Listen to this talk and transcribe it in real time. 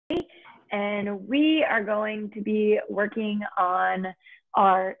and we are going to be working on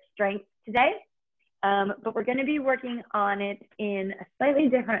our strength today, but we're going to be working on it in a slightly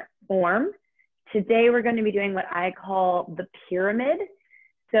different form. Today, we're going to be doing what I call the pyramid.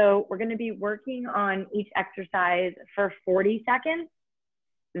 So we're going to be working on each exercise for 40 seconds,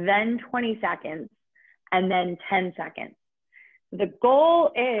 then 20 seconds, and then 10 seconds. The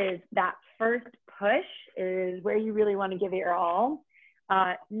goal is that first push is where you really want to give it your all,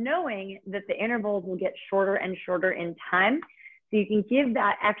 knowing that the intervals will get shorter and shorter in time. So you can give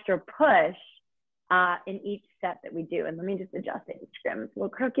that extra push in each set that we do. And let me just adjust it. Instagram is a little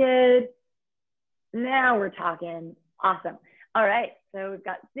crooked. Now we're talking. Awesome. All right. So we've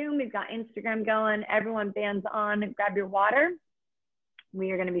got Zoom, we've got Instagram going. Everyone bands on, grab your water.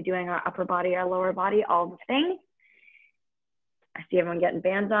 We are going to be doing our upper body, our lower body, all the things. I see everyone getting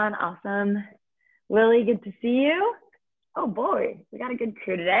bands on. Awesome. Lily, good to see you. Oh boy, we got a good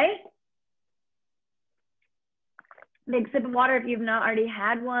crew today. Big sip of water if you've not already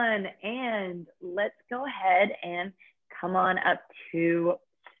had one. And let's go ahead and come on up to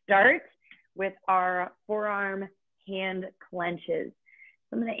start with our forearm hand clenches.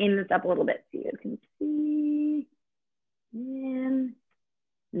 So I'm going to aim this up a little bit so you can see. And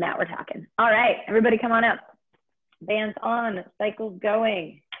now we're talking. All right, everybody come on up. Bands on, cycles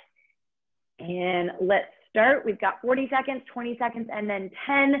going. And let's start. We've got 40 seconds, 20 seconds, and then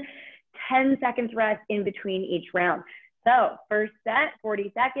 10 seconds rest in between each round. So first set,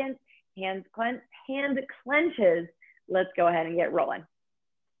 40 seconds, hand clenches. Let's go ahead and get rolling.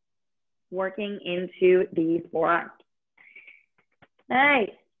 Working into the forearm.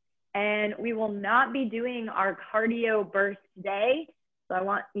 Nice. And we will not be doing our cardio burst today. So I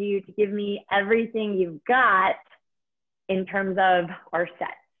want you to give me everything you've got in terms of our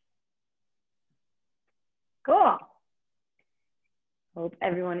sets. Cool. Hope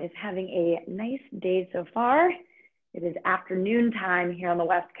everyone is having a nice day so far. It is afternoon time here on the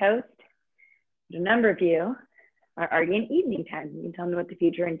West Coast. A number of you are already in evening time. You can tell me what the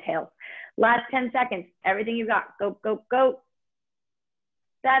future entails. Last 10 seconds, everything you got. Go, go, go.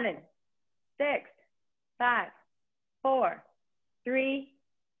 7, 6, 5, 4, 3,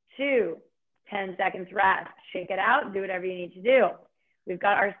 2, 10 seconds rest. Shake it out, do whatever you need to do. We've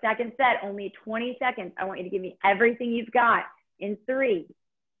got our second set, only 20 seconds. I want you to give me everything you've got in 3,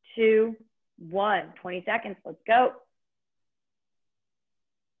 2, 1. 20 seconds, let's go.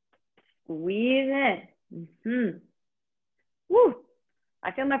 Squeeze in. Woo,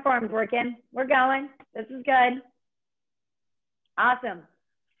 I feel my forearms working. We're going, this is good. Awesome.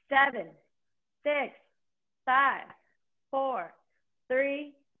 7, 6, 5, 4,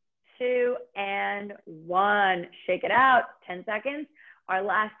 3, 2, and 1. Shake it out, 10 seconds. Our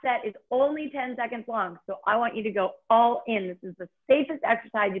last set is only 10 seconds long, so I want you to go all in. This is the safest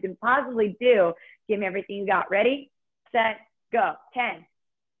exercise you can possibly do. Give me everything you got. Ready, set, go. 10,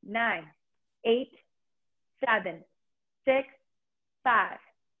 9, 8, 7, 6, 5,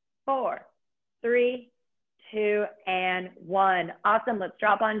 4, 3, 2, and 1. Awesome. Let's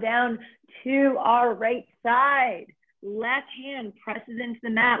drop on down to our right side. Left hand presses into the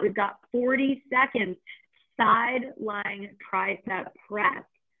mat. We've got 40 seconds. Side lying tricep press.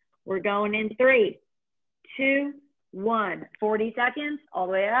 We're going in 3, 2, 1. 40 seconds all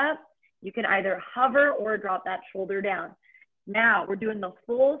the way up. You can either hover or drop that shoulder down. Now we're doing the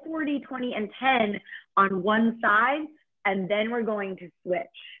full 40, 20, and 10 on one side, and then we're going to switch.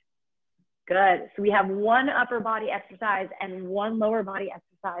 Good. So we have one upper body exercise and one lower body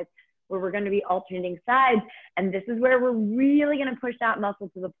exercise where we're going to be alternating sides. And this is where we're really going to push that muscle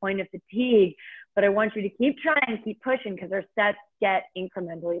to the point of fatigue. But I want you to keep trying, keep pushing, because our sets get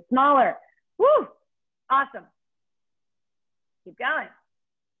incrementally smaller. Woo! Awesome. Keep going.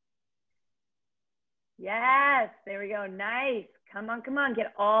 Yes, there we go. Nice. Come on, come on.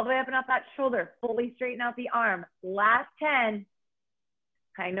 Get all the way up and off that shoulder. Fully straighten out the arm. Last 10.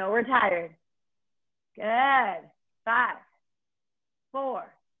 I know we're tired. Good. 5,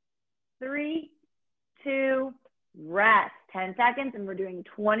 4, 3, 2, rest. 10 seconds, and we're doing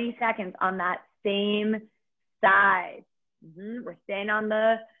 20 seconds on that same side. We're staying on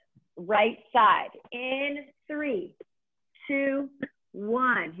the right side. In 3, 2,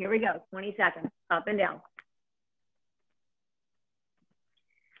 1. Here we go. 20 seconds. Up and down.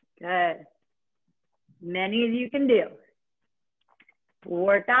 Good. Many of you can do.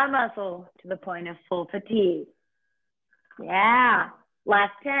 Work that muscle to the point of full fatigue. Yeah.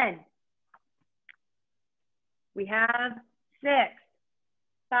 Last 10. We have 6,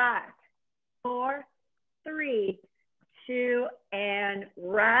 5, 4, 3, 2, and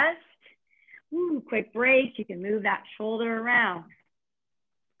rest. Ooh, quick break. You can move that shoulder around.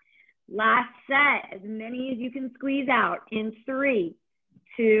 Last set, as many as you can squeeze out in 3,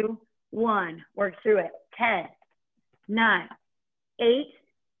 2, 1. Work through it. 10, 9, 8,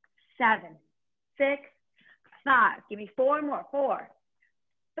 7, 6, 5. Give me 4 more. 4,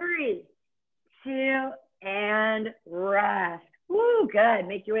 3, 2, and rest. Woo, good.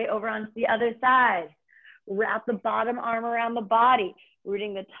 Make your way over onto the other side. Wrap the bottom arm around the body,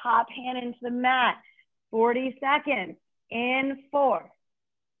 rooting the top hand into the mat. 40 seconds. In 4,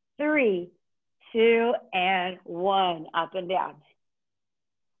 3, 2, and 1. Up and down.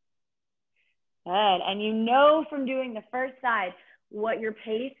 Good. And you know from doing the first side what your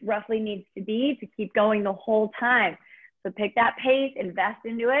pace roughly needs to be to keep going the whole time. So pick that pace, invest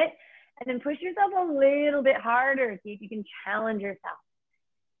into it, and then push yourself a little bit harder. See if you can challenge yourself.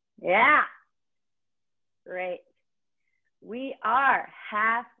 Yeah. Great. We are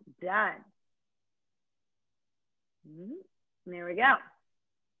half done. There we go.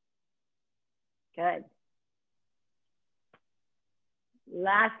 Good.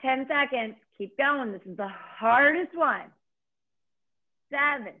 Last 10 seconds. Keep going. This is the hardest one.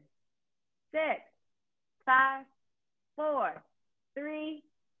 7, 6, 5, 4, 3,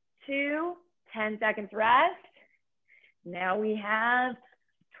 2, 10 seconds rest. Now we have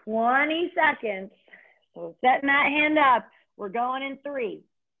 20 seconds. So setting that hand up. We're going in 3,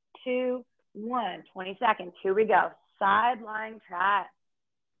 2, 1. 20 seconds. Here we go. Side lying try.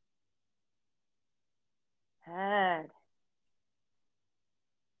 Good.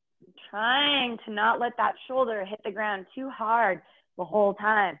 Trying to not let that shoulder hit the ground too hard the whole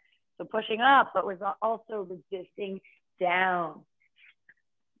time. So pushing up, but we're also resisting down.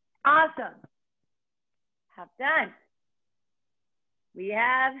 Awesome. Half done. We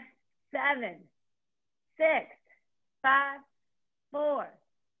have 7, 6, 5, 4,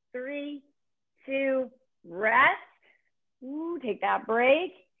 3, 2, rest. Ooh, take that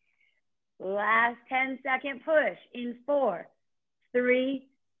break. Last 10-second push in 4, 3,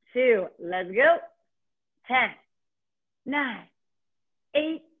 2. Let's go. 10, 9,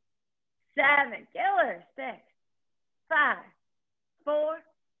 8, 7. Killer. 6, 5, 4,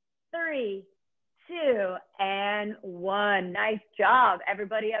 3, 2, and 1. Nice job.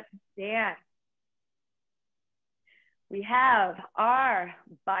 Everybody up to stand. We have our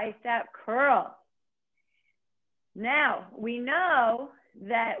bicep curl. Now, we know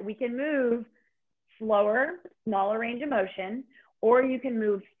that we can move slower, smaller range of motion, or you can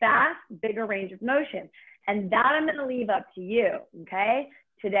move fast, bigger range of motion. And that I'm going to leave up to you, okay?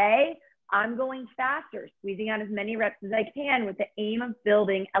 Today, I'm going faster, squeezing out as many reps as I can with the aim of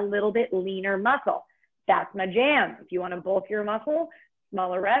building a little bit leaner muscle. That's my jam. If you want to bulk your muscle,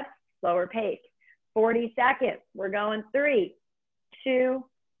 smaller reps, slower pace. 40 seconds. We're going 3, 2,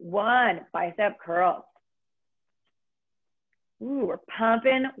 1. Bicep curls. Ooh, we're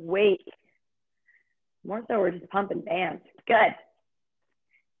pumping weight. More so, we're just pumping bands. Good.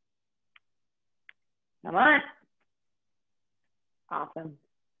 Come on. Awesome.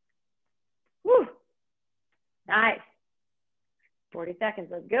 Woo. Nice. 40 seconds.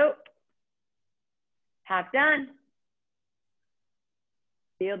 Let's go. Half done.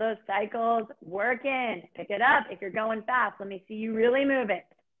 Feel those cycles working. Pick it up. If you're going fast, let me see you really move it.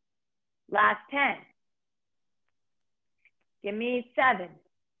 Last 10. Give me 7,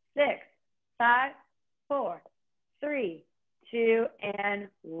 6, 5, 4, 3, 2, and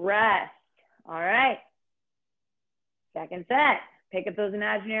rest. All right. Second set. Pick up those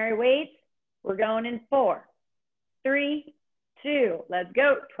imaginary weights. We're going in 4, 3, 2. Let's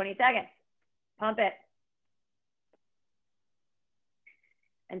go. 20 seconds. Pump it.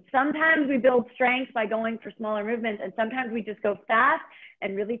 And sometimes we build strength by going for smaller movements, and sometimes we just go fast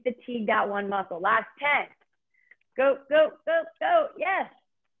and really fatigue that one muscle. Last 10. Go, go, go, go. Yes.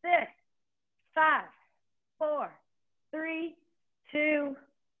 6, 5, 4, 3, 2,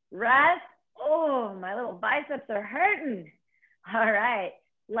 rest. Oh, my little biceps are hurting. All right.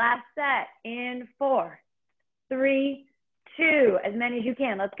 Last set in 4, 3, 2. As many as you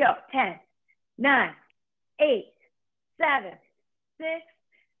can. Let's go. 10, 9, 8, 7, 6,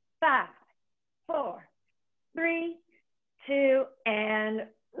 5, 4, 3, 2, and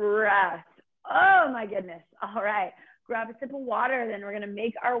rest. Oh my goodness. All right. Grab a sip of water. Then we're going to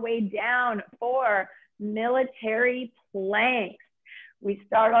make our way down for military planks. We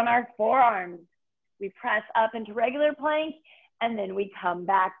start on our forearms. We press up into regular plank, and then we come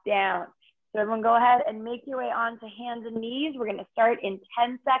back down. So everyone go ahead and make your way onto hands and knees. We're going to start in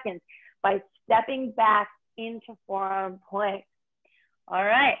 10 seconds by stepping back into forearm plank. All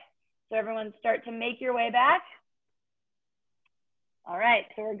right. So everyone start to make your way back. All right.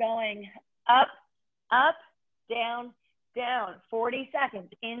 So we're going up, up, down, down. 40 seconds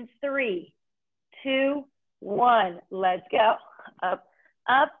in 3, 2, 1. Let's go. Up,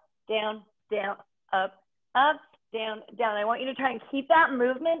 up, down, down, up, up, down, down. I want you to try and keep that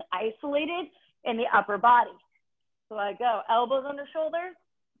movement isolated in the upper body. So I go elbows under shoulders,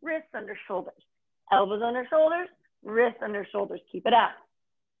 wrists under shoulders, elbows under shoulders, wrists under shoulders. Keep it up.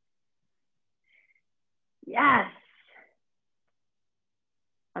 Yes.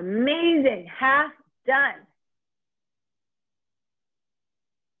 Amazing. Half done.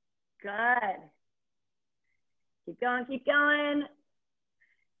 Good. Keep going, keep going.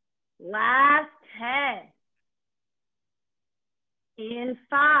 Last 10. In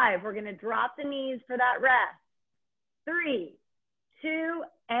 5, we're going to drop the knees for that rest. 3, 2,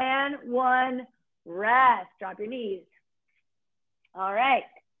 and 1. Rest. Drop your knees. All right.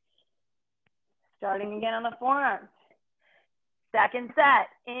 Starting again on the forearms. Second set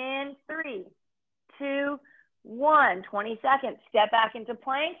in 3, 2, 1. 20 seconds. Step back into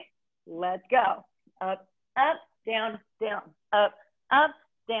plank. Let's go. Up, up, down, down. Up, up,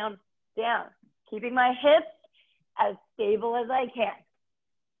 down, down. Keeping my hips as stable as I can.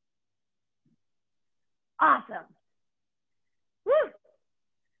 Awesome. Woo.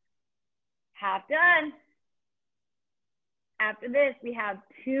 Half done. After this, we have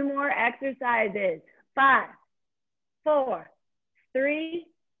 2 more exercises. 5, 4, 3,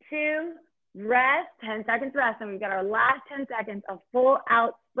 2, rest. 10 seconds rest. And we've got our last 10 seconds of full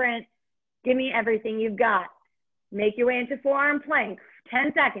out sprint. Give me everything you've got. Make your way into forearm plank.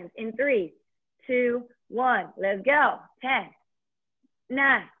 10 seconds in 3, 2, 1. Let's go. 10,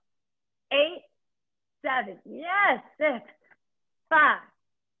 9, 8, 7. Yes. 6, 5,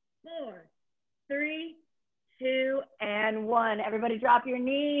 4, 3, 2, and 1. Everybody drop your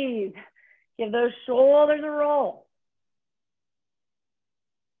knees. Give those shoulders a roll.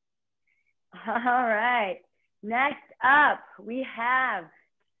 All right. Next up, we have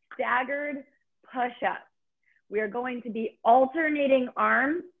staggered push-ups. We are going to be alternating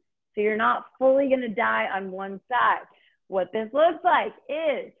arms, so you're not fully going to die on one side. What this looks like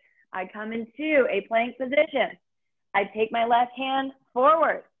is I come into a plank position. I take my left hand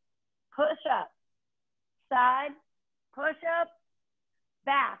forward, push up, side, push up,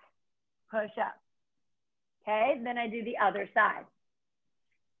 back, push up. Okay, then I do the other side.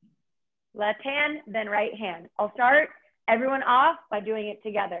 Left hand, then right hand. I'll start everyone off by doing it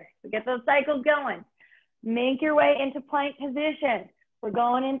together. So get those cycles going. Make your way into plank position. We're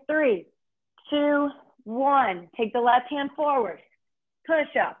going in 3, 2, 1. Take the left hand forward, push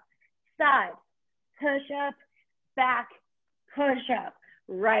up, side, push up, back, push up.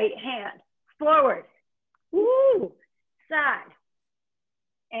 Right hand forward, woo, side,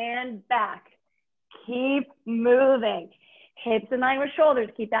 and back. Keep moving. Hips in line with shoulders.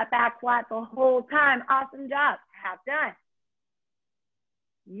 Keep that back flat the whole time. Awesome job. Half done.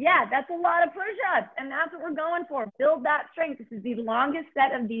 Yeah, that's a lot of push-ups, and that's what we're going for. Build that strength. This is the longest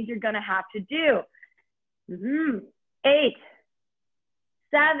set of these you're going to have to do. 8,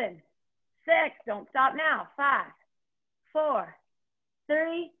 7, 6. Don't stop now. 5, 4,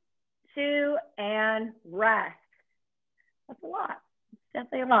 3, 2, and rest. That's a lot. It's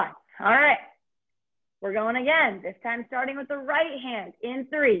definitely a lot. All right. We're going again. This time starting with the right hand in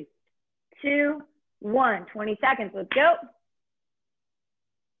 3, 2, 1. 20 seconds. Let's go.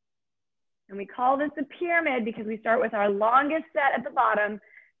 And we call this a pyramid because we start with our longest set at the bottom,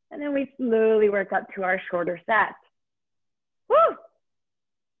 and then we slowly work up to our shorter sets. Woo!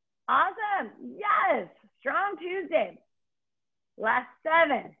 Awesome. Yes. Strong Tuesday. Last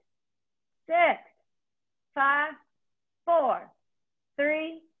 7, 6, 5, 4,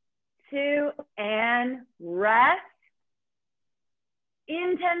 3, 2, and rest.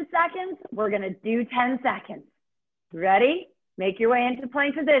 In 10 seconds, we're going to do 10 seconds. Ready? Make your way into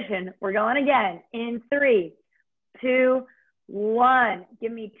plank position. We're going again in 3, 2, 1.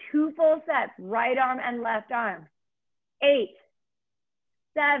 Give me 2 full sets, right arm and left arm. 8,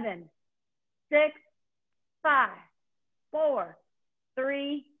 7, 6, 5, 4,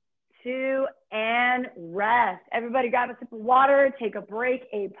 3, 2, and rest. Everybody grab a sip of water, take a break,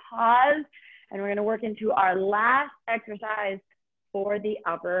 a pause, and we're going to work into our last exercise for the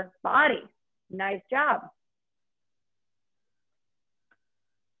upper body. Nice job.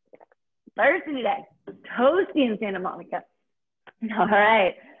 Thirsty today. Toasty in Santa Monica. All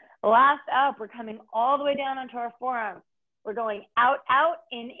right. Last up, we're coming all the way down onto our forearms. We're going out, out,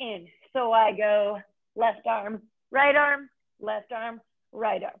 in. So I go left arm, right arm, left arm,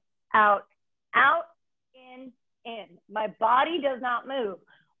 right arm. Out, out, in. My body does not move.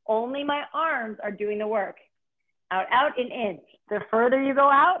 Only my arms are doing the work. Out, out, in. The further you go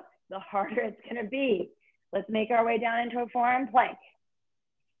out, the harder it's going to be. Let's make our way down into a forearm plank.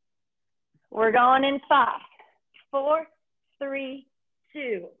 We're going in 5, 4, 3,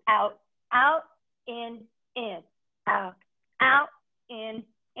 2, out, out, in, out, out, in.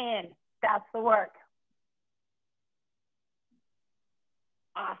 That's the work.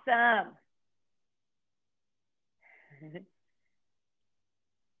 Awesome.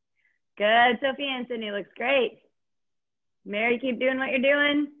 Good, Sophia and Sydney, looks great. Mary, keep doing what you're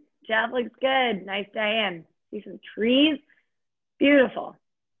doing. Jeff looks good. Nice, Diane. See some trees. Beautiful.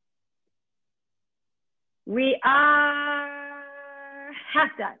 We are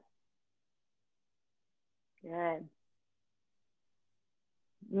half done. Good.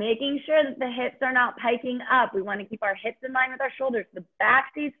 Making sure that the hips are not piking up. We want to keep our hips in line with our shoulders. The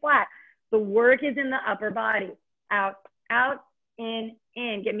back stays flat. The work is in the upper body. Out, out, in.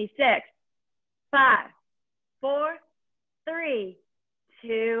 Give me 6, 5, 4, 3,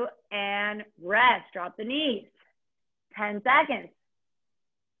 2, and rest. Drop the knees. 10 seconds.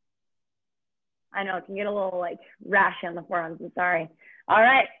 I know it can get a little like rashy on the forearms. I'm sorry. All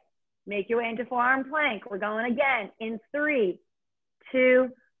right. Make your way into forearm plank. We're going again in 3, 2,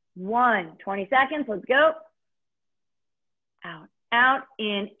 1. 20 seconds. Let's go. Out, out,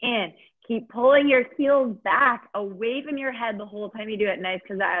 in. Keep pulling your heels back away from your head the whole time you do it. Nice,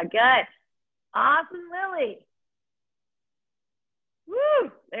 Kazaya. Good. Awesome, Lily.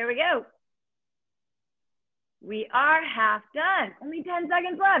 Woo. There we go. We are half done. Only 10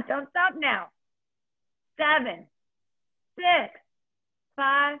 seconds left. Don't stop now. 7, 6,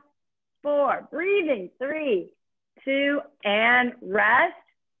 5, 4. Breathing. 3, 2, and rest.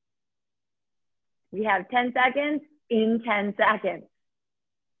 We have 10 seconds in 10 seconds.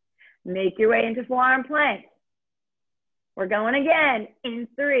 Make your way into forearm plank. We're going again in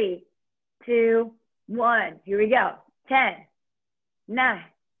 3, 2, 1. Here we go. 10, 9,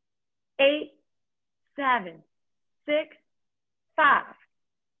 8, 7, 6, 5,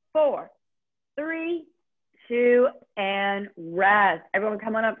 4, 3, 2, and rest. Everyone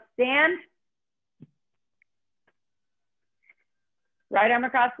come on up, stand. Right arm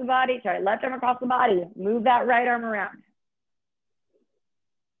across the body, sorry, left arm across the body. Move that right arm around.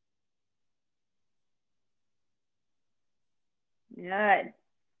 Good.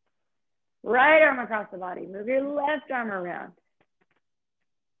 Right arm across the body. Move your left arm around.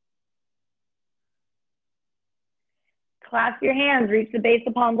 Clasp your hands, reach the base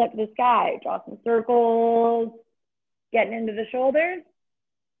of palms up to the sky. Draw some circles, getting into the shoulders.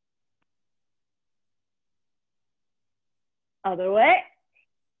 Other way.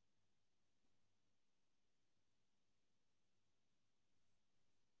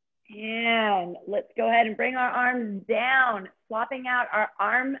 And let's go ahead and bring our arms down, swapping out our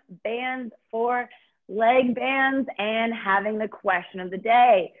arm bands for leg bands and having the question of the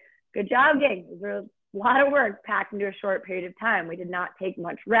day. Good job, gang. This was a lot of work packed into a short period of time. We did not take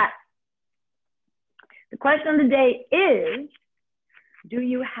much rest. The question of the day is, do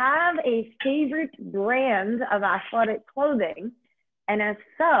you have a favorite brand of athletic clothing? And if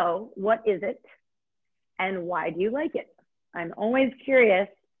so, what is it? And why do you like it? I'm always curious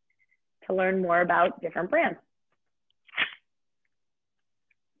to learn more about different brands.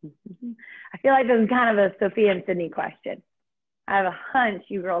 I feel like this is kind of a Sophia and Sydney question. I have a hunch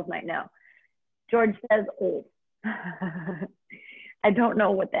you girls might know. George says old. I don't know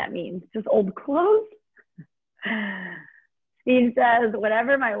what that means. Just old clothes? Steve says,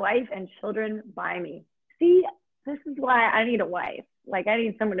 whatever my wife and children buy me. See, this is why I need a wife. Like, I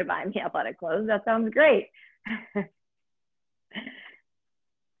need someone to buy me athletic clothes. That sounds great.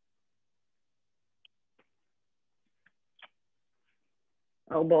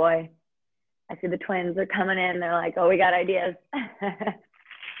 Oh boy. I see the twins are coming in. They're like, oh, we got ideas.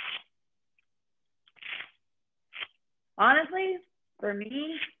 Honestly, for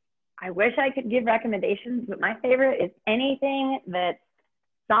me, I wish I could give recommendations, but my favorite is anything that's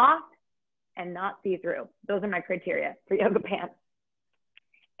soft and not see-through. Those are my criteria for yoga pants.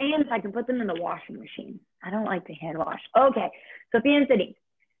 And if I can put them in the washing machine. I don't like to hand wash. Okay, Sophia and Sydney.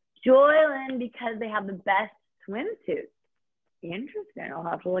 Joylyn, because they have the best swimsuits. Interesting, I'll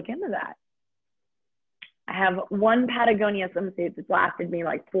have to look into that. I have one Patagonia swimsuit that's lasted me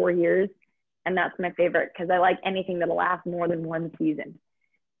like 4 years, and that's my favorite because I like anything that'll last more than one season.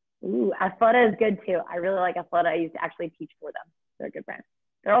 Ooh, Athleta is good too. I really like Athleta. I used to actually teach for them. They're a good brand.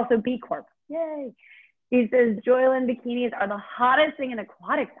 They're also B Corp. Yay. He says, Joylyn bikinis are the hottest thing in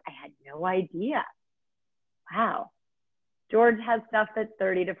aquatics. I had no idea. Wow. George has stuff that's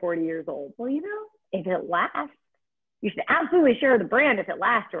 30 to 40 years old. Well, you know, if it lasts, you should absolutely share the brand if it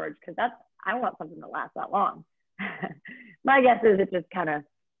lasts, George, because I want something that lasts that long. My guess is it just kind of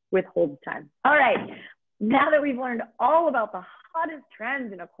withholds time. All right, Now that we've learned all about the hottest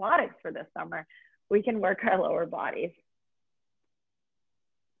trends in aquatics for this summer, we can work our lower bodies.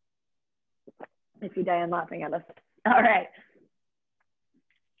 If you die, I'm laughing at us. All right.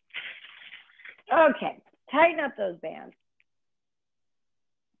 Okay, tighten up those bands.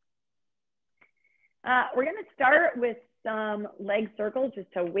 We're gonna start with some leg circles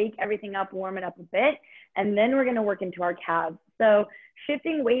just to wake everything up, warm it up a bit, and then we're gonna work into our calves. So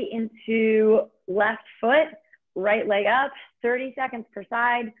shifting weight into left foot, right leg up, 30 seconds per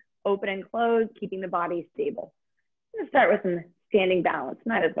side, open and close, keeping the body stable. I'm gonna start with some standing balance,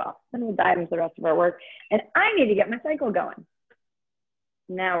 might as well. Then we'll dive into the rest of our work. And I need to get my cycle going.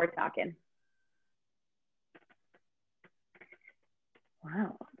 Now we're talking.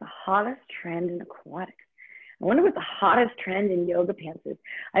 Wow, the hottest trend in aquatics. I wonder what the hottest trend in yoga pants is.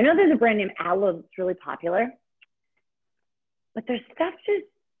 I know there's a brand named Aloe that's really popular, but their stuff just,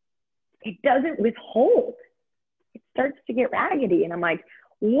 it doesn't withhold. It starts to get raggedy. And I'm like,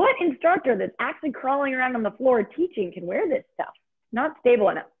 what instructor that's actually crawling around on the floor teaching can wear this stuff? Not stable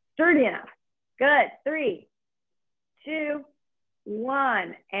enough, sturdy enough. Good, 3, 2,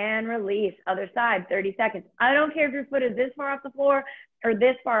 1, and release. Other side, 30 seconds. I don't care if your foot is this far off the floor or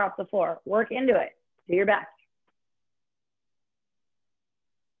this far off the floor. Work into it. Do your best.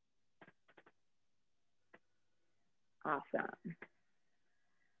 Awesome.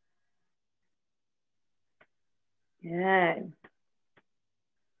 Good.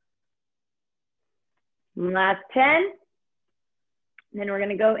 Last 10. And then we're going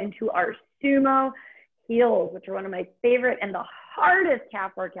to go into our sumo heels, which are one of my favorite and the hardest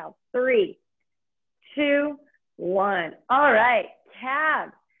calf workouts. 3, 2, 1. All right,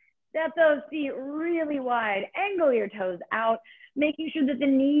 calves. Step those feet really wide. Angle your toes out, making sure that the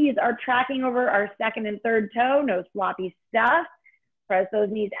knees are tracking over our second and third toe. No sloppy stuff. Press those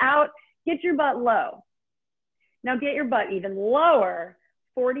knees out. Get your butt low. Now get your butt even lower.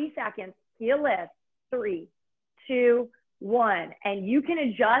 40 seconds. Heel lift. 3, 2, 1. And you can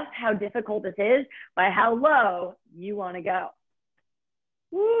adjust how difficult this is by how low you want to go.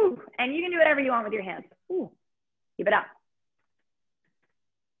 Woo. And you can do whatever you want with your hands. Ooh. Keep it up.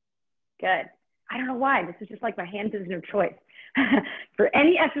 Good. I don't know why. This is just like my hands is no choice. For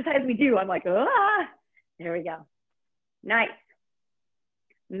any exercise we do, I'm like, ah. There we go. Nice.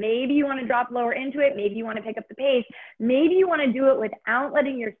 Maybe you want to drop lower into it. Maybe you want to pick up the pace. Maybe you want to do it without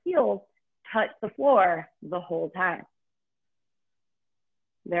letting your heels touch the floor the whole time.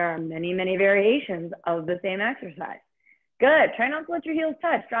 There are many, many variations of the same exercise. Good. Try not to let your heels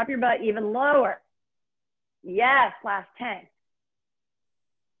touch. Drop your butt even lower. Yes, last 10.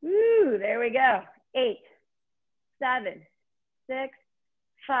 Woo, there we go. 8, 7, 6,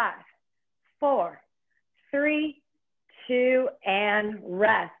 5, 4, 3, 2, and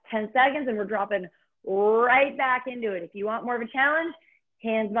rest. 10 seconds and we're dropping right back into it. If you want more of a challenge,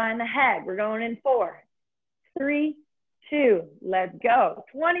 hands behind the head. We're going in 4, 3, 2, let's go.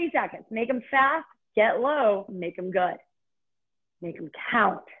 20 seconds. Make them fast, get low, make them good. Make them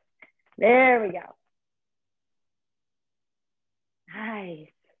count. There we go. Nice.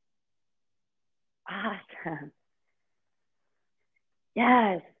 Awesome.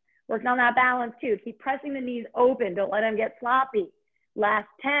 Yes. Working on that balance too. Keep pressing the knees open. Don't let them get sloppy. Last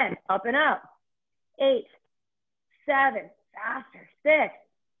 10. Up and up. 8, 7. Faster. 6,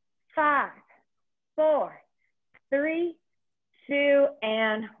 5, 4, 3, 2,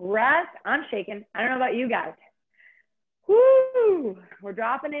 and rest. I'm shaking. I don't know about you guys. Woo! We're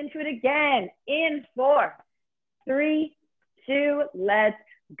dropping into it again. In 4, 3, 2, let's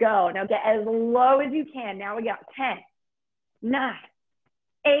go. Now get as low as you can. Now we got 10, 9,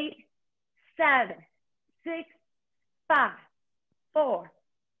 8, 7, 6, 5, 4,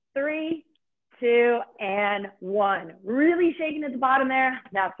 3, 2, and 1. Really shaking at the bottom there.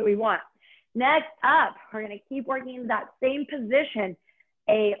 That's what we want. Next up, we're going to keep working in that same position,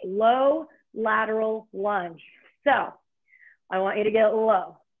 a low lateral lunge. So I want you to get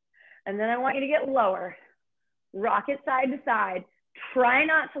low, and then I want you to get lower. Rock it side to side. Try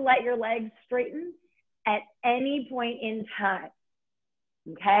not to let your legs straighten at any point in time.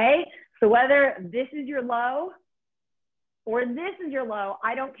 Okay? So whether this is your low or this is your low,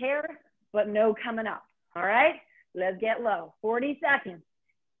 I don't care, but no coming up. All right? Let's get low. 40 seconds.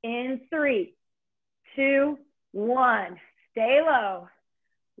 In 3, 2, 1. Stay low.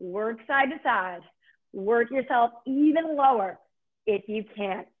 Work side to side. Work yourself even lower if you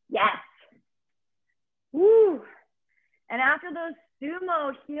can. Yes. Woo. And after those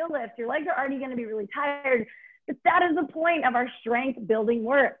sumo heel lifts, your legs are already going to be really tired. But that is the point of our strength building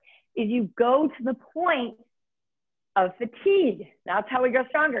work, is you go to the point of fatigue. That's how we go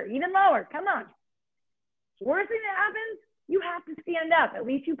stronger. Even lower. Come on. Worst thing that happens, you have to stand up. At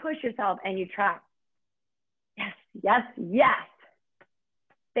least you push yourself and you try. Yes, yes, yes.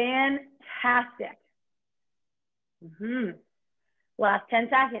 Fantastic. Last 10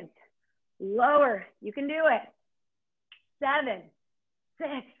 seconds. Lower. You can do it. 7, 6,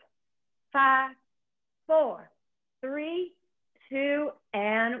 5, 4, 3, 2,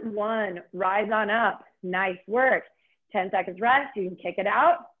 and 1. Rise on up. Nice work. 10 seconds rest. You can kick it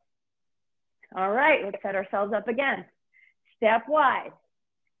out. All right, let's set ourselves up again. Step wide.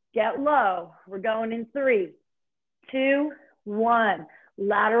 Get low. We're going in 3, 2, 1.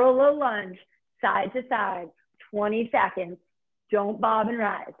 Lateral low lunge, side to side, 20 seconds. Don't bob and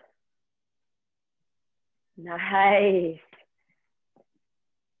rise. Nice.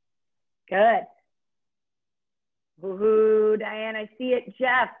 Good. Woohoo, Diane, I see it.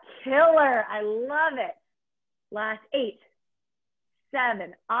 Jeff, killer. I love it. Last 8,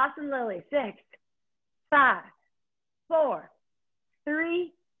 7. Awesome, Lily. 6, 5, 4,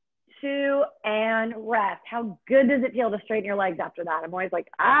 3, 2, and rest. How good does it feel to straighten your legs after that? I'm always like,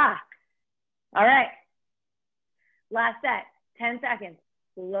 ah. All right. Last set, 10 seconds.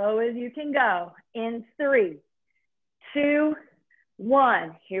 Low as you can go. In 3, 2,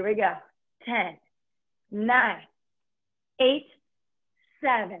 1. Here we go. 10, 9, 8,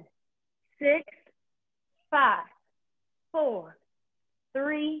 7, 6, 5, 4,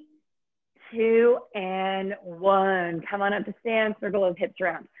 3, 2, and 1. Come on up to stand, circle those hips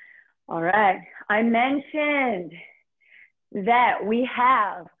around. All right, I mentioned that we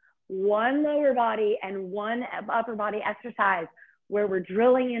have one lower body and one upper body exercise where we're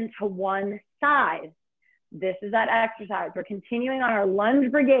drilling into one side. This is that exercise. We're continuing on our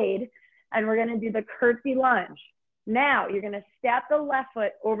lunge brigade, and we're gonna do the curtsy lunge. Now, you're gonna step the left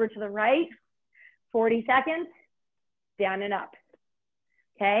foot over to the right, 40 seconds, down and up.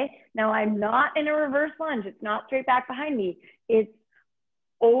 Okay, now I'm not in a reverse lunge. It's not straight back behind me. It's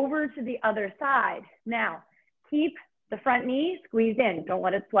over to the other side. Now, keep the front knee squeezed in. Don't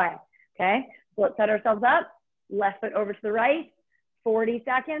let it sway, okay? So let's set ourselves up. Left foot over to the right, 40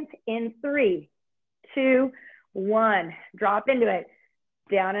 seconds in 3, 2, 1. Drop into it,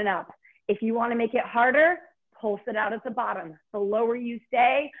 down and up. If you wanna make it harder, pulse it out at the bottom. The lower you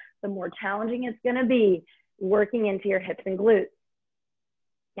stay, the more challenging it's gonna be working into your hips and glutes.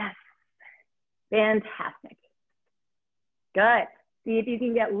 Yes, fantastic. Good. See if you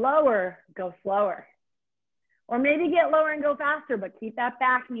can get lower, go slower. Or maybe get lower and go faster, but keep that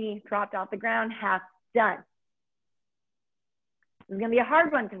back knee dropped off the ground, half done. It's gonna be a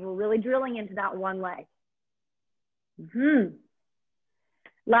hard one because we're really drilling into that one leg.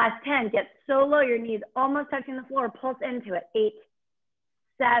 Last 10, get so low, your knees almost touching the floor, pulse into it. 8,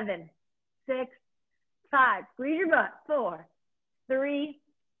 7, 6, 5, squeeze your butt. 4, 3,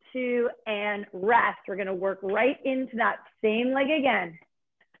 2, and rest. We're gonna work right into that same leg again.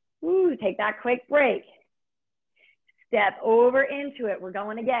 Woo, take that quick break. Step over into it. We're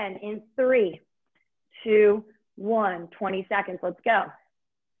going again in 3, 2, 1, 20 seconds. Let's go.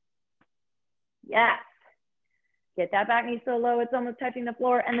 Yes. Get that back knee so low it's almost touching the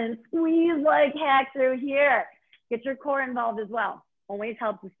floor, and then squeeze like heck through here. Get your core involved as well. Always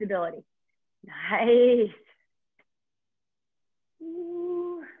helps with stability. Nice.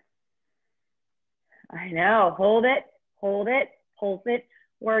 Ooh. I know. Hold it, pulse it,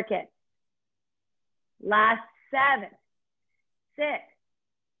 work it. Last 7, 6,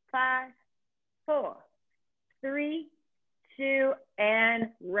 5, 4, 3, 2, and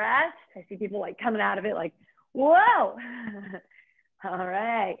rest. I see people like coming out of it like, whoa. All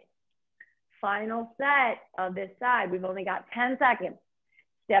right. Final set of this side. We've only got 10 seconds.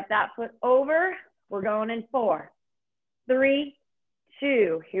 Step that foot over. We're going in 4, 3,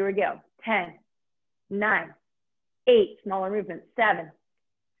 2. Here we go. 10, 9, 8. Smaller movements. 7,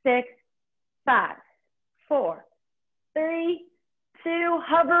 6, 5, 4, 3, 2.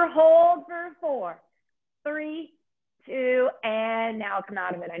 Hover, hold for 4, 3, 2, and now come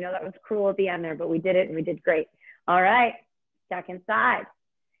out of it. I know that was cruel at the end there, but we did it and we did great. All right, second side.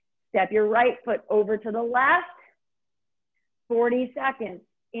 Step your right foot over to the left. 40 seconds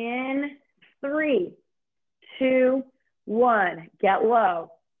in 3, 2, 1. Get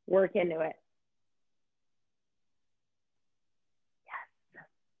low, work into it. Yes.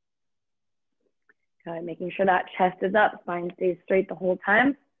 Good, making sure that chest is up, spine stays straight the whole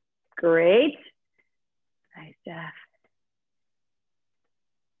time. Great. Nice, Jeff.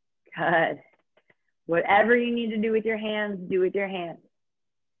 Good. Whatever you need to do with your hands, do with your hands.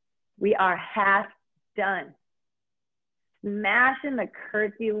 We are half done. Smashing the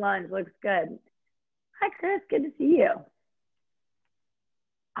curtsy lunge. Looks good. Hi, Chris. Good to see you.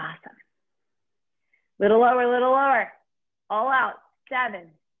 Awesome. Little lower, little lower. All out. 7,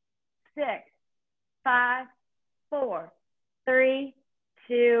 6, 5, 4, 3,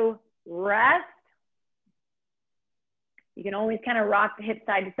 2, rest. You can always kind of rock the hips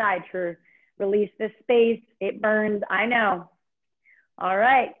side to side to release this space. It burns, I know. All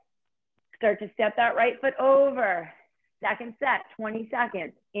right. Start to step that right foot over. Second set, 20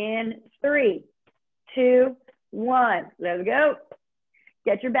 seconds. In 3, 2, 1. Let's go.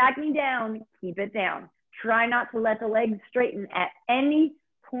 Get your back knee down. Keep it down. Try not to let the legs straighten at any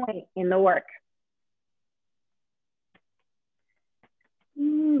point in the work.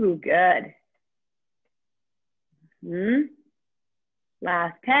 Ooh, good.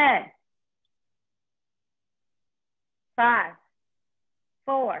 Last 10. 5,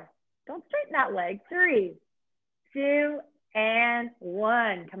 4. Don't straighten that leg. 3, 2, and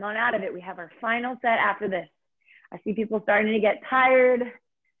 1. Come on out of it. We have our final set after this. I see people starting to get tired.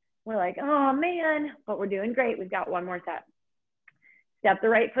 We're like, oh man, but we're doing great. We've got one more set. Step the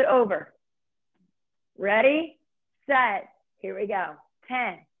right foot over. Ready, set, here we go.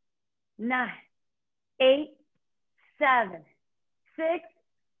 10, 9, 8, 7, 6,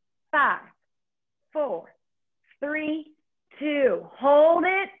 5, 4, 3, 2. Hold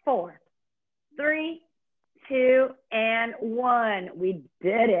it. 4, 3, 2, and 1. We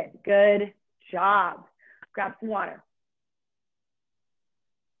did it. Good job. Grab some water.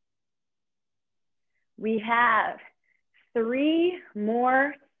 We have 3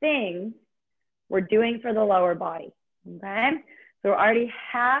 more things we're doing for the lower body, okay? So we're already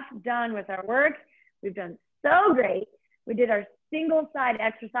half done with our work. We've done so great. We did our single side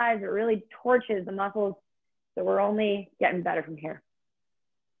exercise that really torches the muscles, so we're only getting better from here.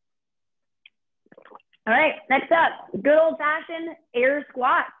 All right, next up, good old fashioned air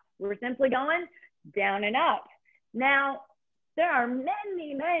squats. We're simply going down and up. Now, there are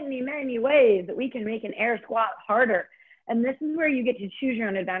many, many, many ways that we can make an air squat harder. And this is where you get to choose your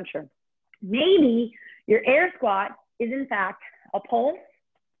own adventure. Maybe your air squat is in fact a pulse.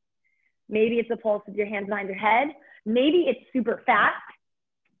 Maybe it's a pulse with your hands behind your head. Maybe it's super fast.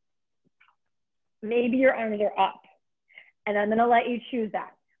 Maybe your arms are up. And I'm gonna let you choose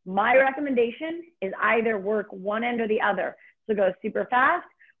that. My recommendation is either work one end or the other. So go super fast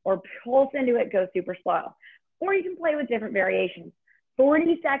or pulse into it, go super slow. Or you can play with different variations.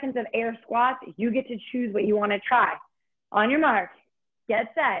 40 seconds of air squats, you get to choose what you want to try. On your mark,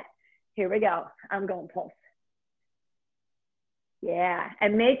 get set. Here we go. I'm going pulse. Yeah,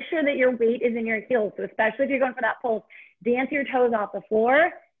 and make sure that your weight is in your heels. So especially if you're going for that pulse, dance your toes off the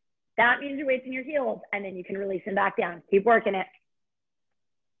floor. That means your weight's in your heels, and then you can release them back down. Keep working it.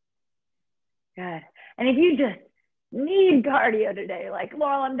 Good. And if you just need cardio today, like,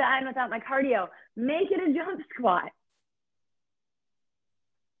 Laurel, I'm dying without my cardio, make it a jump squat.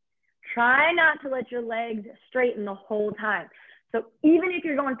 Try not to let your legs straighten the whole time. So even if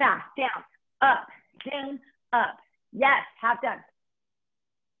you're going fast, down, up, down, up. Yes, half done.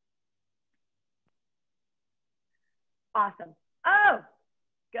 Awesome. Oh,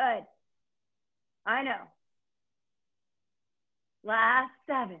 good. I know. Last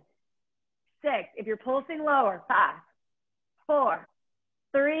 7, 6. If you're pulsing lower, 5, 4,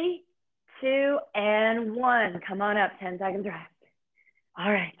 3, 2, and 1. Come on up, 10 seconds rest.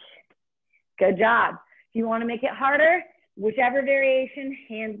 All right. Good job. If you want to make it harder, whichever variation,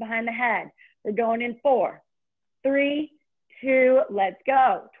 hands behind the head. We're going in 4, 3, 2, let's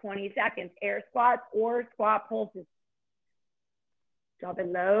go. 20 seconds, air squats or squat pulses. Drop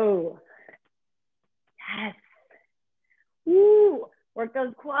it low. Yes. Woo. Work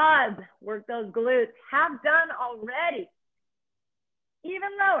those quads, work those glutes. Half done already. Even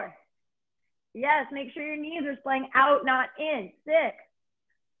lower. Yes, make sure your knees are splaying out, not in. 6,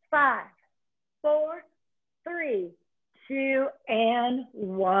 5, 4, 3, 2, and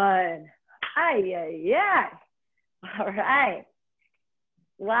 1. Ay, ay, ay. All right.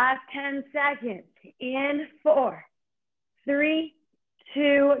 Last 10 seconds. In 4, 3,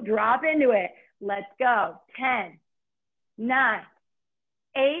 2, drop into it. Let's go. 10, 9,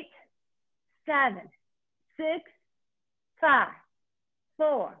 8, 7, 6, 5,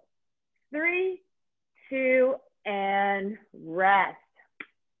 4, 3, 2, and rest.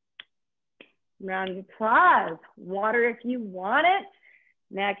 Round of applause. Water if you want it.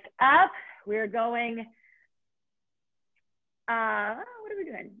 Next up, we're going, what are we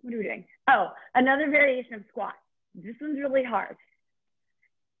doing? What are we doing? Oh, another variation of squat. This one's really hard.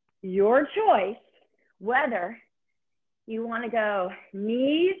 Your choice, whether you want to go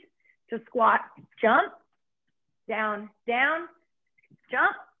knees to squat, jump, down, down,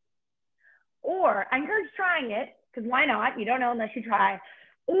 jump, or I encourage trying it, because why not? You don't know unless you try.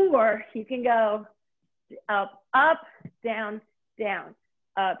 Or you can go up, up, down, down,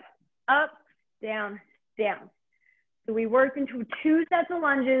 up, up, down, down. So we worked into 2 sets of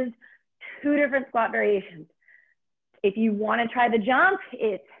lunges, 2 different squat variations. If you want to try the jump,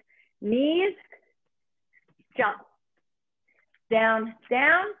 it's knees, jump, down,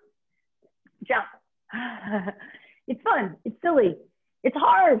 down, jump. It's fun, it's silly, it's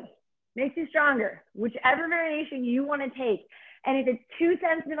hard, makes you stronger, whichever variation you want to take. And if it's too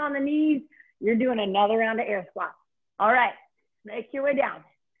sensitive on the knees, you're doing another round of air squats. All right, make your way down.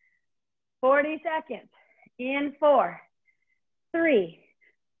 40 seconds. In 4, 3,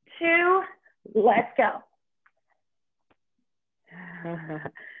 2, let's go.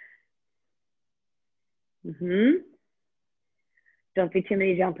 Don't be too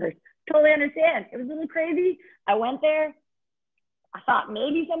many jumpers. Totally understand. It was a little crazy. I went there. I thought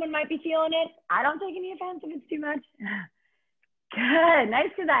maybe someone might be feeling it. I don't take any offense if it's too much. Good,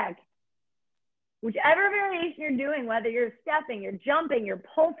 nice to that. Whichever variation you're doing, whether you're stepping, you're jumping, you're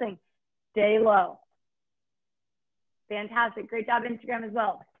pulsing, stay low. Fantastic, great job Instagram as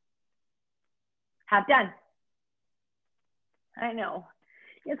well. Half done. I know,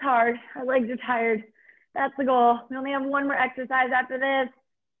 it's hard, our legs are tired. That's the goal. We only have 1 more exercise after this.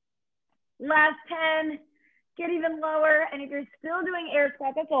 Last 10, get even lower. And if you're still doing air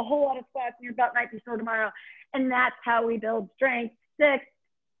squats, that's a whole lot of squats and your butt might be sore tomorrow. And that's how we build strength. 6,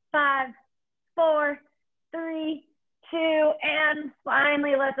 5, 4, 3, 2, and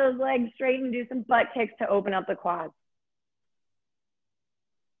finally let those legs straighten, do some butt kicks to open up the quads.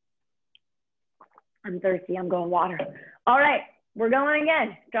 I'm thirsty, I'm going water. All right, we're going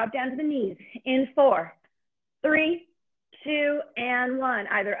again. Drop down to the knees. In 4, 3, 2, and 1.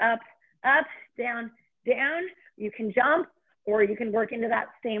 Either up, up, down, down. You can jump or you can work into that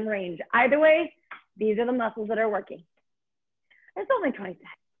same range. Either way, these are the muscles that are working. It's only 20 seconds.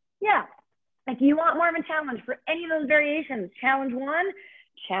 Yeah. If you want more of a challenge for any of those variations, challenge 1,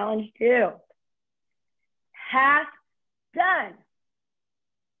 challenge 2. Half done.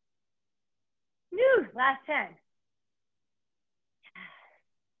 Woo, last 10.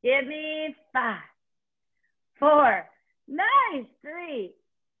 Give me 5, 4, nice, 3,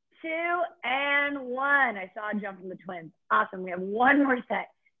 2, and 1. I saw a jump from the twins. Awesome, we have 1 more set.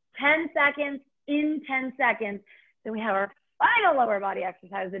 10 seconds, in 10 seconds. Then we have our final lower body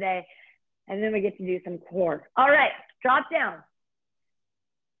exercise of the day. And then we get to do some core. All right, drop down.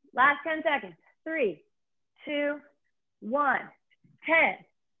 Last 10 seconds. 3, 2, 1, 10,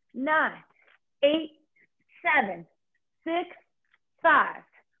 9, 8, 7, 6, 5,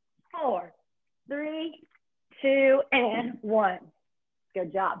 4, 3, 2, and 1.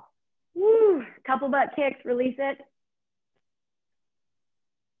 Good job. Woo, couple butt kicks, release it.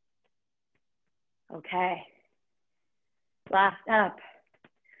 Okay, last up.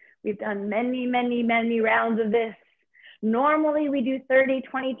 We've done many, many, many rounds of this. Normally we do 30,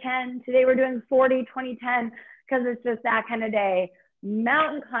 20, 10. Today we're doing 40, 20, 10 because it's just that kind of day.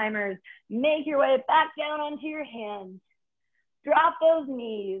 Mountain climbers, make your way back down onto your hands. Drop those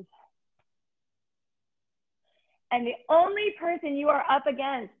knees. And the only person you are up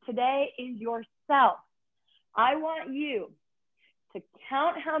against today is yourself. I want you to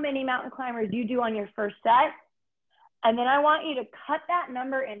count how many mountain climbers you do on your first set. And then I want you to cut that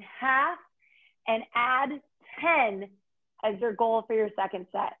number in half and add 10 as your goal for your second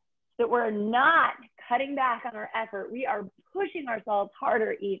set. So that we're not cutting back on our effort. We are pushing ourselves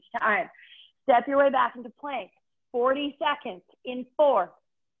harder each time. Step your way back into plank. 40 seconds in 4,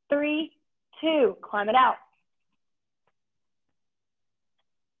 3, 2, climb it out.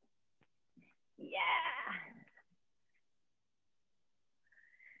 Yeah.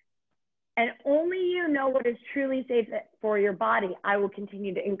 And only you know what is truly safe for your body. I will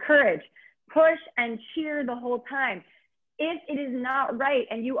continue to encourage, push, and cheer the whole time. If it is not right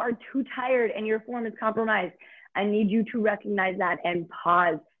and you are too tired and your form is compromised, I need you to recognize that and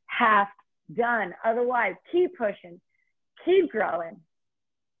pause. Half done. Otherwise, keep pushing, keep growing.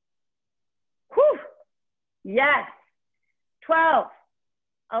 Whew. Yes. 12,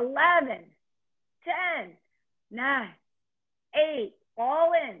 11, 10, 9, 8,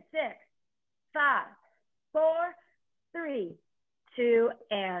 all in, 6, 5, 4, 3, 2,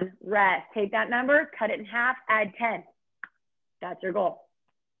 and rest. Take that number, cut it in half, add 10. That's your goal.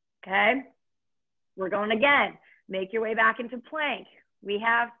 Okay? We're going again. Make your way back into plank. We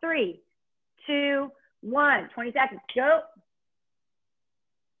have 3, 2, 1. 20 seconds. Go.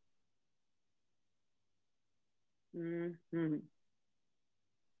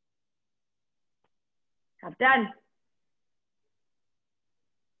 Half done.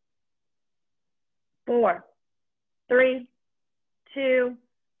 4, 3, 2,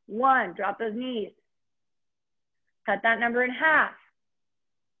 1. Drop those knees. Cut that number in half.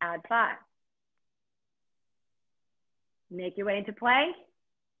 Add 5. Make your way into plank.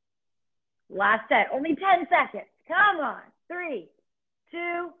 Last set, only 10 seconds. Come on. 3,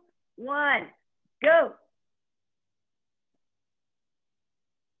 2, 1, go.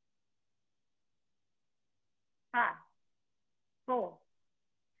 5, 4,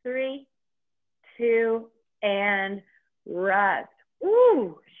 3, 2, and rest.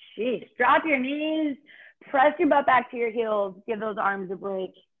 Ooh, sheesh. Drop your knees. Press your butt back to your heels. Give those arms a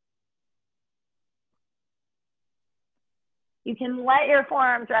break. You can let your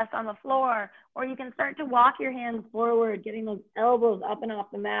forearms rest on the floor, or you can start to walk your hands forward, getting those elbows up and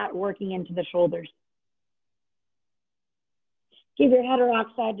off the mat, working into the shoulders. Keep your head rock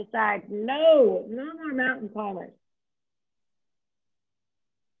side to side. No more mountain climbers.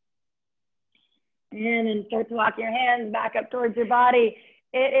 And then start to walk your hands back up towards your body.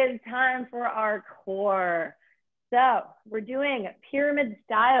 It is time for our core. So we're doing pyramid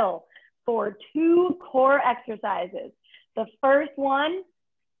style for 2 core exercises. The first one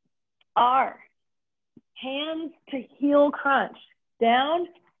are hands to heel crunch. Down,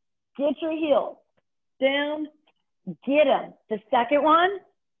 get your heels. Down, get them. The second one,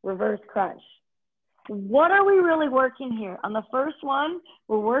 reverse crunch. What are we really working here? On the first one,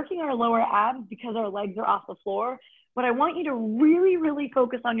 we're working our lower abs because our legs are off the floor. But I want you to really, really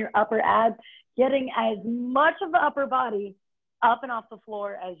focus on your upper abs, getting as much of the upper body up and off the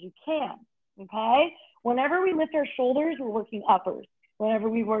floor as you can, okay? Whenever we lift our shoulders, we're working uppers. Whenever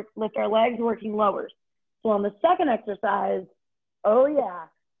we lift our legs, we're working lowers. So on the second exercise, oh yeah,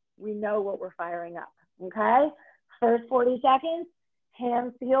 we know what we're firing up, okay? First 40 seconds,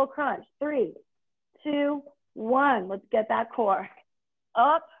 hands to heel crunch. 3, 2, 1. Let's get that core.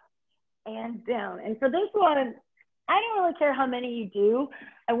 Up and down. And for this one, I don't really care how many you do.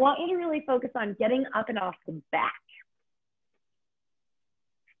 I want you to really focus on getting up and off the back.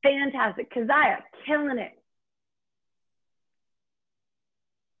 Fantastic. Keziah, killing it.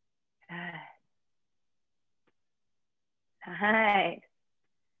 Nice.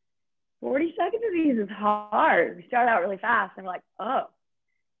 40 seconds of these is hard. We start out really fast and we're like, oh,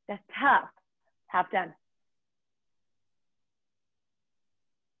 that's tough. Half done.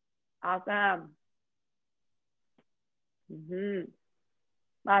 Awesome.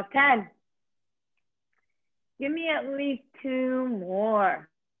 Last 10. Give me at least 2 more.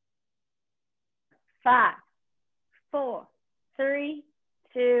 5, 4, 3,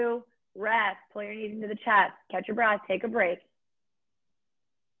 2, rest. Pull your knees into the chest. Catch your breath. Take a break.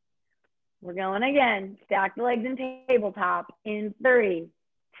 We're going again. Stack the legs in tabletop in 3,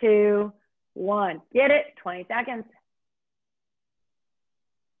 2, 1. Get it? 20 seconds.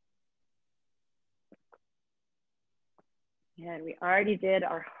 And we already did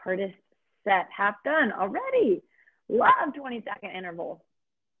our hardest set. Half done already. Love 20-second intervals.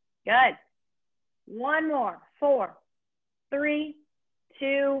 Good. 1 more. 4, 3,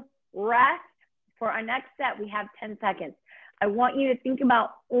 2, rest. For our next set, we have 10 seconds. I want you to think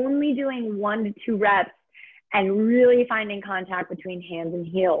about only doing 1 to 2 reps and really finding contact between hands and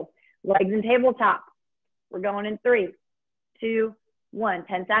heels. Legs and tabletop. We're going in 3, 2, 1.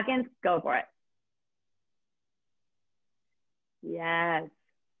 10 seconds. Go for it. Yes.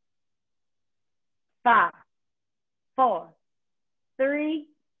 5, 4, 3,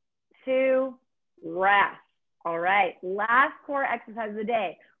 2, rest. All right. Last core exercise of the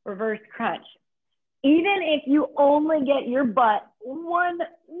day, reverse crunch. Even if you only get your butt 1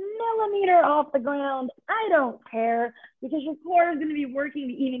 millimeter off the ground, I don't care, because your core is going to be working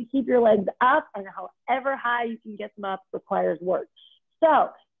to even keep your legs up, and however high you can get them up requires work.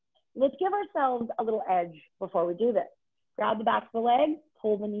 So let's give ourselves a little edge before we do this. Grab the back of the legs,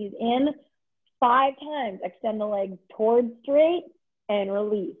 pull the knees in 5 times, extend the legs towards straight, and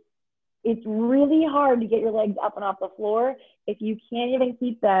release. It's really hard to get your legs up and off the floor if you can't even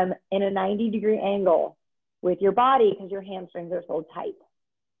keep them in a 90-degree angle with your body because your hamstrings are so tight.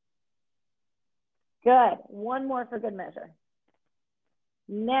 Good. 1 more for good measure.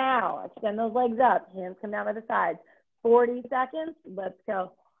 Now, extend those legs up. Hands come down by the sides. 40 seconds. Let's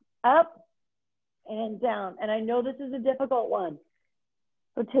go. Up and down. And I know this is a difficult one.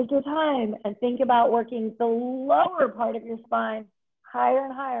 So take your time and think about working the lower part of your spine higher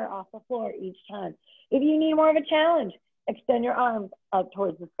and higher off the floor each time. If you need more of a challenge, extend your arms up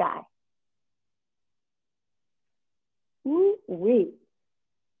towards the sky. Woo-wee.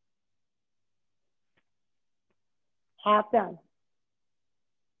 Half done.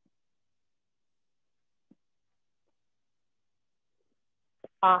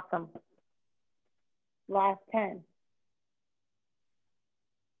 Awesome. Last 10.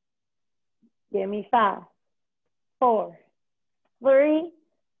 Give me 5, 4, 3,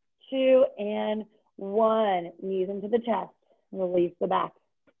 2, and 1. Knees into the chest. Release the back.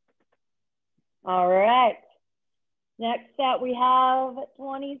 All right. Next set, we have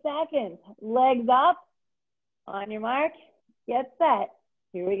 20 seconds. Legs up. On your mark, get set.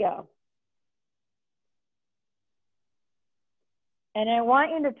 Here we go. And I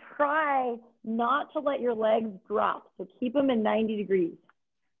want you to try not to let your legs drop. So keep them in 90 degrees.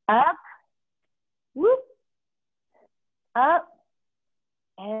 Up, whoop, up,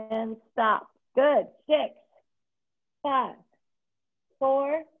 and stop. Good. 6, 5,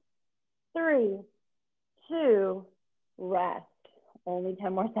 4, 3, 2, rest. Only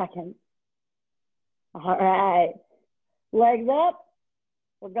 10 more seconds. All right. Legs up.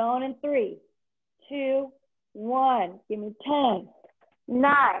 We're going in 3, 2, 1. Give me 10,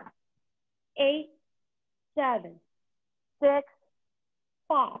 9, 8, 7, 6,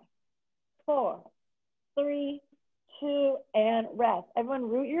 5, 4, 3, 2, and rest. Everyone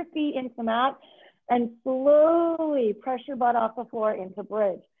root your feet into the mat and slowly press your butt off the floor into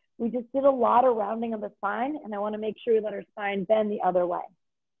bridge. We just did a lot of rounding of the spine, and I want to make sure we let our spine bend the other way.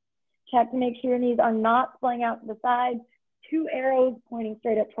 Check to make sure your knees are not splaying out to the side. 2 arrows pointing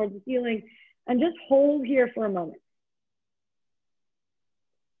straight up towards the ceiling. And just hold here for a moment.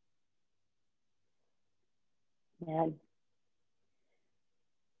 And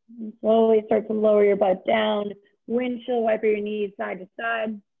slowly start to lower your butt down. Windshield wiper your knees side to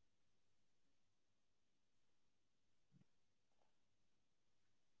side.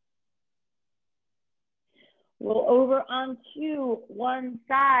 Roll over onto one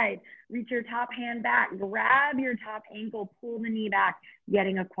side. Reach your top hand back. Grab your top ankle. Pull the knee back.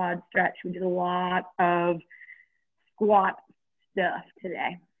 Getting a quad stretch. We did a lot of squat stuff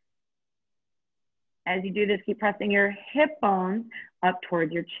today. As you do this, keep pressing your hip bones up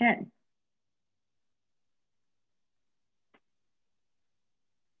towards your chin.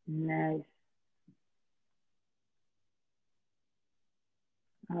 Nice.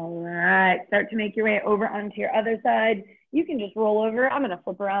 All right, start to make your way over onto your other side. You can just roll over. I'm gonna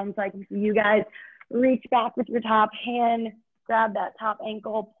flip around so I can see you guys. Reach back with your top hand, grab that top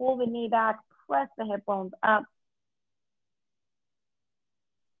ankle, pull the knee back, press the hip bones up.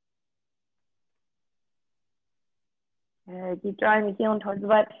 Keep drawing the heel towards the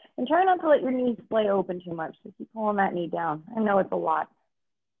butt and try not to let your knees splay open too much. So keep pulling that knee down. I know it's a lot.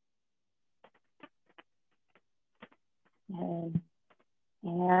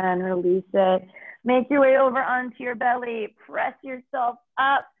 And release it. Make your way over onto your belly. Press yourself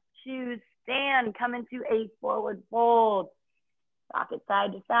up to stand. Come into a forward fold. Rock it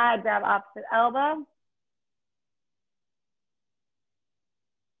side to side. Grab opposite elbow.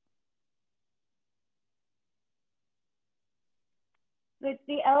 Switch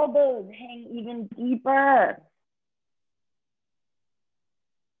the elbows. Hang even deeper.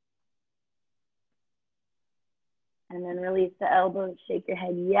 And then release the elbows, shake your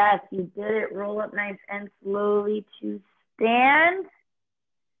head. Yes, you did it. Roll up nice and slowly to stand.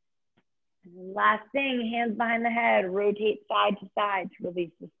 And then last thing, hands behind the head. Rotate side to side to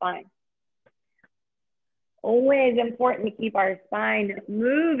release the spine. Always important to keep our spine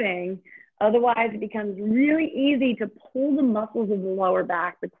moving. Otherwise, it becomes really easy to pull the muscles of the lower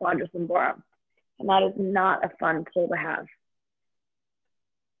back, the quadriceps. And that is not a fun pull to have.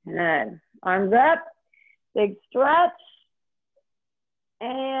 And then arms up. Big stretch,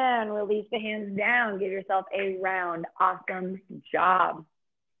 and release the hands down. Give yourself a round. Awesome job.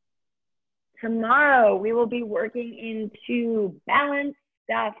 Tomorrow, we will be working into balance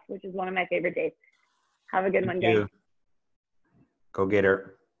stuff, which is one of my favorite days. Have a good one, guys. Go get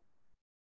her.